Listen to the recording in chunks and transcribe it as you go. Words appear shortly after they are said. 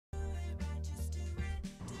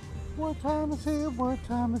What time is it? What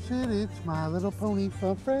time is it? It's My Little Pony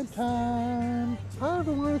Fun Friend time. Hi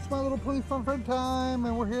everyone, it's My Little Pony Fun Friend time,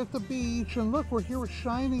 and we're here at the beach. And look, we're here with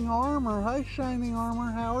Shining Armor. Hi Shining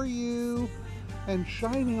Armor, how are you? And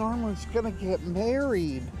Shining Armor's gonna get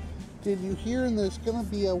married. Did you hear? And there's gonna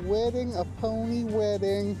be a wedding, a pony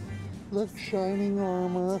wedding. Look, Shining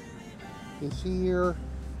Armor is here.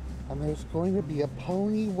 And there's going to be a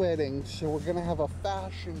pony wedding, so we're going to have a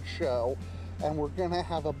fashion show, and we're going to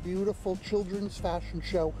have a beautiful children's fashion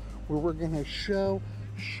show where we're going to show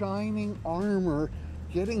Shining Armor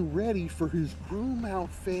getting ready for his groom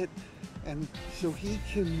outfit, and so he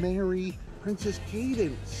can marry Princess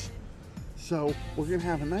Cadence. So we're going to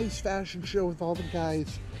have a nice fashion show with all the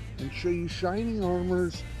guys and show you Shining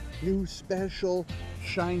Armor's new special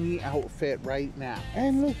shiny outfit right now.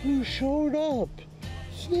 And look who showed up!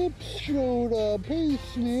 Snips showed up. Hey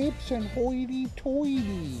Snips and Hoity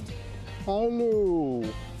Toity. Hello.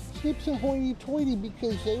 Snips and Hoity Toity,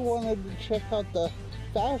 because they wanted to check out the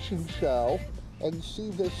fashion show and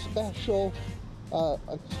see the special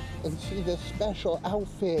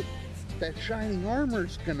outfit that Shining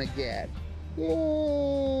Armor's gonna get.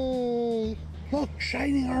 Yay! Look,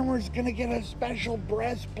 Shining Armor's gonna get a special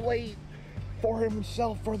breastplate for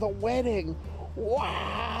himself for the wedding.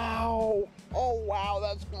 Wow! Oh wow,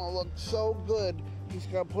 that's gonna look so good. He's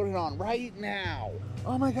gonna put it on right now.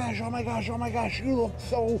 Oh my gosh, oh my gosh, oh my gosh, you look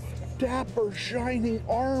so dapper, Shining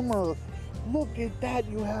Armor. Look at that,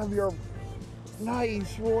 you have your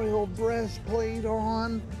nice royal breastplate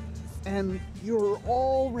on, and you're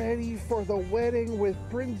all ready for the wedding with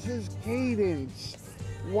Princess Cadence.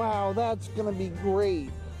 Wow, that's gonna be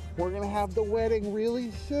great. We're gonna have the wedding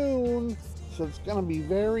really soon, so it's gonna be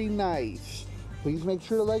very nice. Please make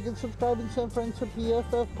sure to like and subscribe and send friends to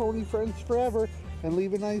PFF Pony Friends Forever and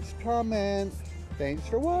leave a nice comment. Thanks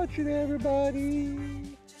for watching,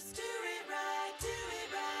 everybody.